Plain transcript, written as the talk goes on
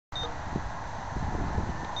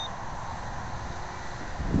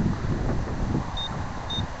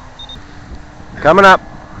Coming up.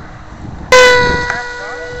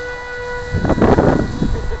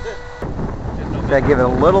 Gotta give it a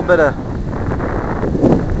little bit of...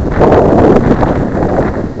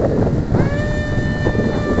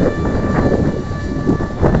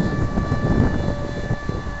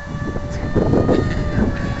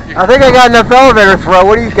 I think I got enough elevator throw.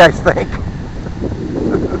 What do you guys think?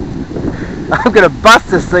 I'm gonna bust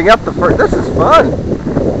this thing up the first. This is fun.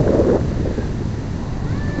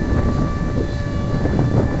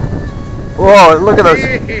 Whoa! Look at those!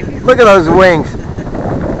 Look at those wings.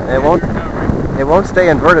 It won't stay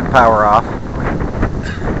inverted power off.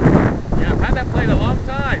 Yeah, I've had that plane a long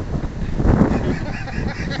time.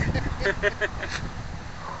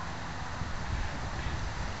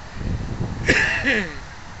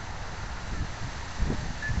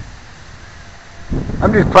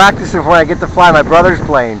 I'm just practicing when I get to fly my brother's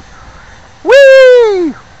plane.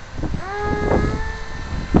 Whee!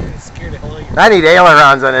 I need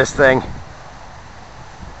ailerons on this thing.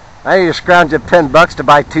 I need to scrounge up $10 to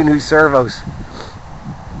buy 2 new servos.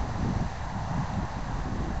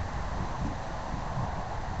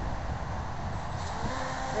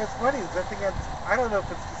 It's funny, that thing has, I don't know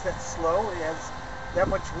if it's just that slow, it has that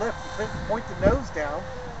much lift. You couldn't point the nose down.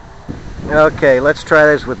 Okay, let's try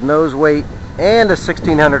this with nose weight and a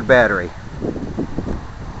 1600 battery.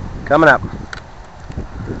 Coming up.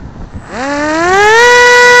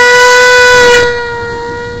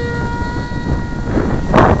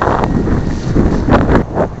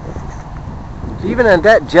 Even in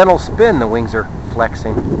that gentle spin, the wings are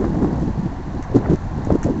flexing.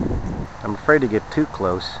 I'm afraid to get too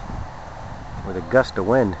close with a gust of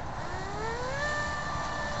wind.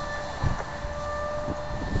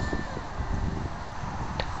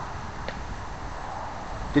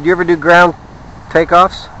 Did you ever do ground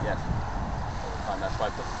takeoffs? Yes. That's why I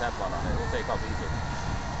put the Teflon on it. It'll take off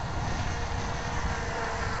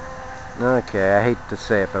easier. Okay, I hate to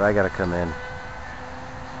say it, but I gotta come in.